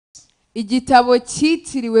igitabo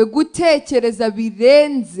cyitiriwe gutekereza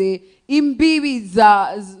birenze imbibi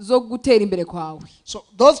zo gutera imbere kwawe. So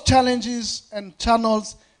those challenges and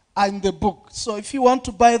channels are in the book. So if you want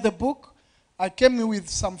to buy the book, I came with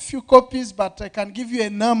some few copies, but I can give you a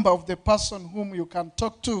number of the person whom you can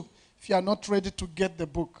talk to if you are not ready to get the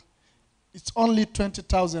book. It's only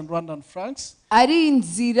 20,000 Rwandan francs. Ari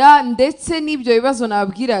inzira ndetse n'ibyo bibazo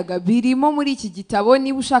nabwiraga birimo muri iki gitabo.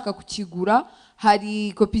 Niba ushaka kukigura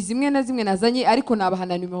hari kopi zimwe na zimwe nazanye, ariko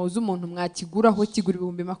nabahana nimero z'umuntu mwakiguraho kigura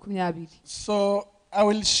 20,000. So I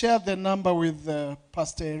will share the number with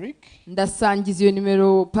Pastor Eric. Ndasangiza iyo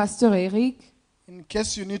nimero Pastor Eric. In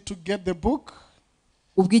case you need to get the book,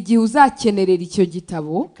 ubwo igihe uzakenerera icyo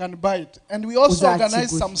gitabo, you can buy it. And we also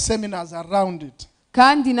organize some seminars around it.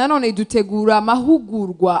 Kandi nanone dutegura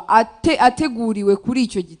amahugurwa ateguriwe kuri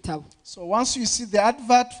icyo gitabo. So once you see the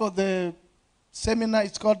advert for the seminar,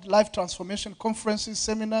 it's called Life Transformation Conferences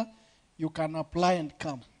Seminar, you can apply and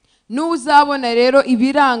come. Nuzabona rero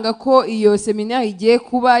ibiranga ko iyo seminar igiye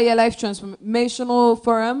kuba ya Life Transformational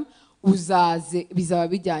Forum, uzaze, bizaba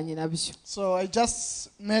bijyanye nabyo. So I just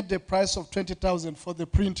made the price of 20,000 for the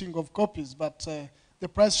printing of copies, but the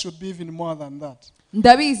price should be even more than that.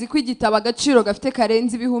 Ndabizi ko igitabo agaciro gafite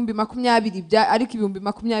karenze 20,000 ariko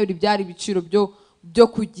 20,000 byari ibiciro byo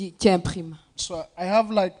kugiimprima. So I have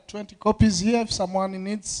like 20 copies here. If someone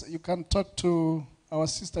needs, you can talk to our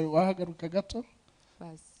sister Wahagaruka Gato.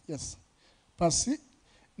 Yes. Pasi.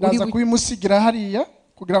 Ndaza kubimusigira hariya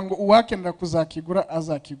kugira ngo uwakenera kuzakigura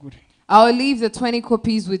azakigure. I'll leave the 20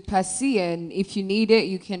 copies with Pasi, and if you need it,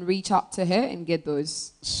 you can reach out to her and get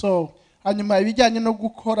those. So hanyuma ibijyanye no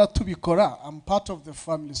gukora tubikora, I'm part of the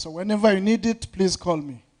family. So whenever you need it, please call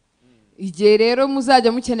me. Igihe rero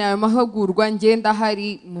muzajya mukenera ayo mahugurwa ngenda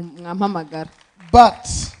hari mwampamagara. But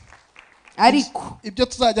ariko ibyo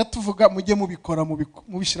tuzajya tuvuga mujye mubikora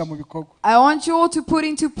mubishira mu bikorwa. I want you all to put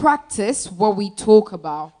into practice what we talk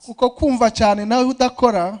about. Kuko kumva cyane nawe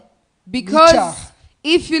udakora, because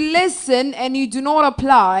if you listen and you do not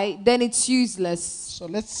apply, then it's useless. So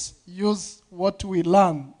let's use what we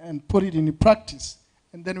learn and put it in practice,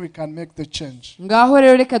 and then we can make the change. Ngaho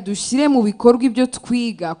rero reka dushire mu bikorwa ibyo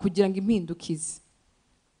twiga kugira ngo impindukize.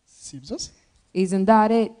 Sibyo? Isn't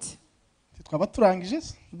that it? Twaba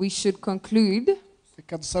turangije. We should conclude.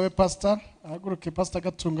 Reka dusabe pastor, ahaguruke pastor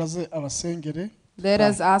Gatungaze abasengere. Let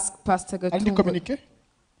us ask Pastor Gatunga. Ari communicate?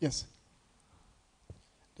 Yes.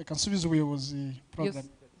 Reka nsubize ubuyobozi program.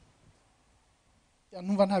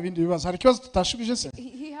 Numva nta bindi bibazo. Hari kibazo tutashubije se?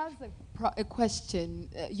 He has a question.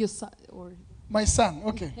 Your son or my son,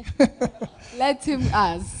 okay. Let him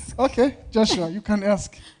ask. Okay, Joshua, you can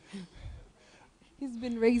ask. He's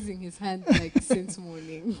been raising his hand like since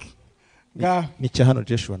morning. Ni cyahano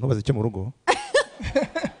Joshua, ntubaze cyo mu rugo.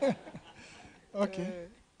 Okay.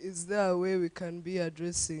 Is there a way we can be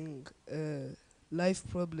addressing life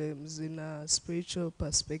problems in a spiritual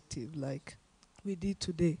perspective like we did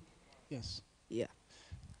today? Yes. Yeah.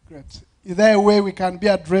 Great. Is there a way we can be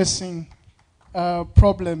addressing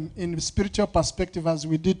problem in spiritual perspective as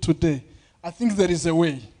we did today? I think there is a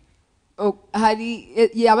way. Hari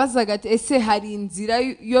yabazaga ese hari inzira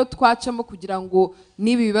yo twacamo kugira ngo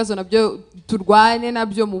nibi bibazo nabyo turwane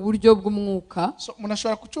nabyo mu buryo bw'umwuka. So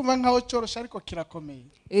munashobora kucyumva nkaho cyorosha ariko kirakomeye.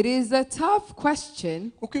 It is a tough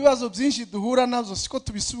question. Kuko ibibazo byinshi duhura nazo siko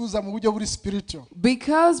tubisubiza mu buryo buri spiritual.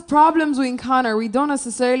 Because problems we encounter, we don't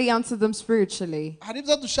necessarily answer them spiritually. Hari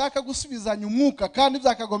ibyo dushaka gusubizanya umwuka kandi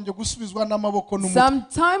byakagombye gusubizwa n'amaboko n'umutwe.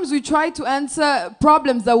 Sometimes we try to answer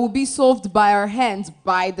problems that will be solved by our hands,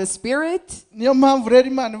 by the Spirit. Niyo mpamvu rero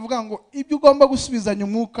Imana ivuga ngo ibyo ugomba gusubizanya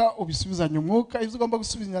umwuka ubisubizanya umwuka, ibyo ugomba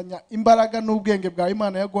gusubizanya imbaraga n'ubwenge bwawe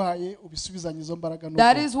Imana yaguhaye ubisubizanya izo mbaraga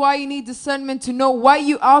n'ubwenge. That is why you need discernment to know what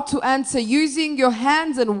you ought to answer using your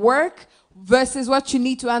hands and work versus what you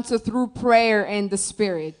need to answer through prayer and the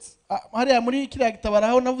Spirit. Hariya muri kiriya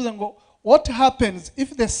gitabaraho navuze ngo what happens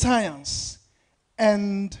if the science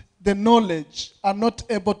and the knowledge are not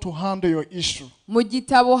able to handle your issue? Mu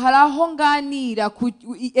gitabo haraho nganira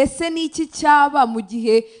ese niki cyaba mu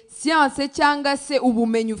gihe science cyangwa se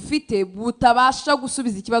ubumenyi ufite butabasha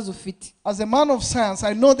gusubiza ikibazo ufite. As a man of science,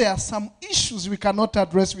 I know there are some issues we cannot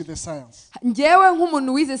address with the science. Njewe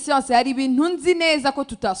nk'umuntu wize science hari ibintu nzi neza ko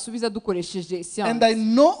tutasubiza dukoresheje science. And I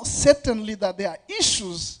know certainly that there are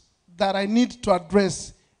issues that I need to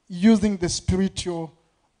address using the spiritual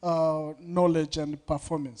knowledge and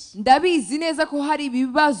performance. Ndabizi neza ko hari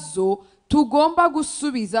ibibazo tugomba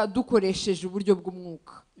gusubiza dukoresheje uburyo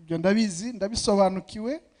bw'umwuka. Ibyo ndabizi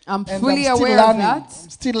ndabisobanukiwe. I'm fully aware of that. I'm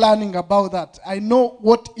still learning about that. I know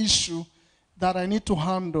what issue that I need to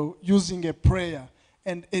handle using a prayer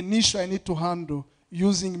and an issue I need to handle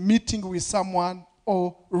using meeting with someone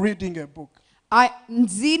or reading a book.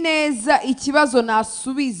 nzi neza ikibazo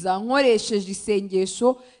nasubiza nkoresheje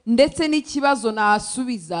isengesho ndetse n'ikibazo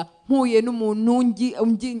nasubiza mpuye n'umuntu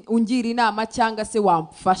ungira inama cyangwa se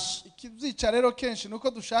wamfasha. Ikibyica rero kenshi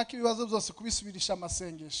nuko dushaka ibibazo byose kubisubirisha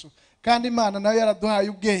amasengesho kandi Imana nayo yaraduhaye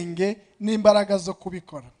ubwenge n'imbaraga zo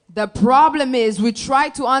kubikora. The problem is we try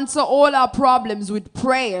to answer all our problems with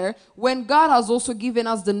prayer when God has also given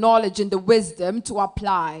us the knowledge and the wisdom to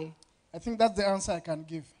apply. I think that's the answer I can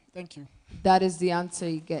give. Thank you. That is the answer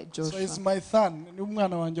you get, Joshua. So it's my son, ni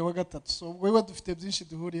umwana wanjye wa gatatu. So wewe dufite byinshi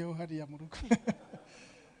duhuriyeho hariya mu rugo.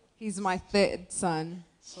 He's my third son.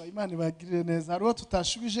 So Imana ibagirire neza. Hariho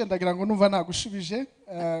tutashubije ndagira ngo numva nagushubije.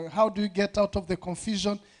 How do you get out of the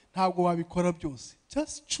confusion? Ntabwo wabikora byose.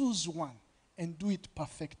 Just choose one and do it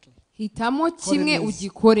perfectly. Hitamo kimwe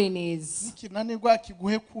ugikore neza. Nikinanirwa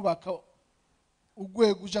kiguhe kubaka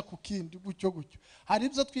ugwego uja ku kindi gutyo gutyo. Hari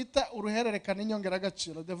ibyo twita uruhererekane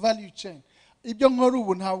inyongeragaciro, the value chain. Ibyo nkora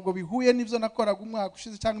ubu ntabwo bihuye n'ibyo nakoraga umwaka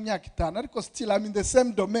ushize cyangwa imyaka 5 ariko still I'm in the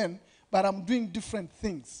same domain but I'm doing different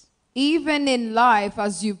things. Even in life,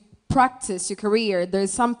 as you practice your career,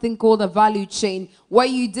 there's something called a value chain. What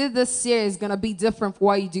you did this year is going to be different from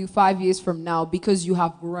what you do 5 years from now because you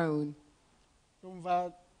have grown.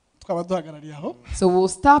 So we'll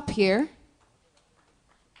stop here.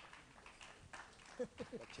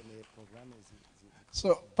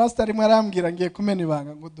 So pastor rimwe arambwira ngiye kumena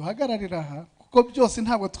ibanga ngo duhagararira aha kuko byose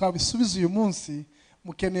ntabwo twabisubiza uyu munsi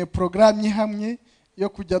mukeneye program yihamye yo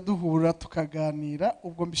kujya duhura tukaganira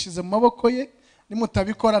ubwo mbishize mu maboko ye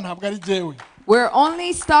nimutabikora ntabwo ari jewe. We're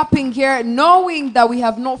only stopping here knowing that we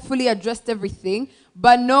have not fully addressed everything,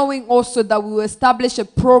 but knowing also that we will establish a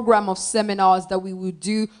program of seminars that we will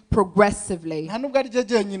do progressively. nta nubwo ari je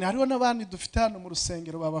jenyine hariho n'abandi dufite hano mu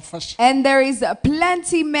rusengero babafasha. And there is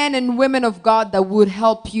plenty men and women of God that would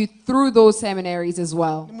help you through those seminaries as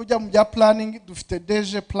well. nimujya mu bya planning dufite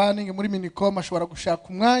DG planning muri Minicom ashobora gushaka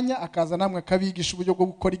umwanya akaza namwe akabigisha uburyo bwo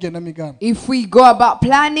gukora igenamigambi. If we go about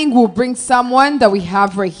planning, we'll bring someone that we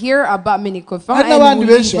have right here about Minicom. hari n'abandi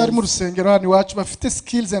benshi bari mu rusengero hano iwacu bafite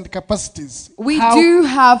skills and capacities. We do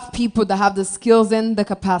have people that have the skills and the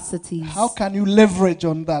capacities. How can you leverage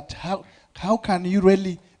on that? How can you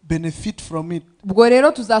really benefit from it Ubwo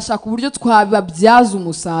rero tuzashaka uburyo twababyaza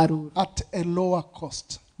umusaruro at a lower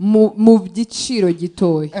cost? mu giciro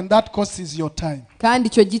gitoya. And that cost is your time. Kandi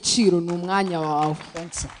icyo giciro ni umwanya wawe.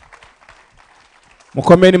 Thanks.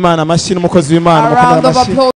 mukomere Imana amashyi n'umukozi w'Imana A round mukomere of amashyi. applause.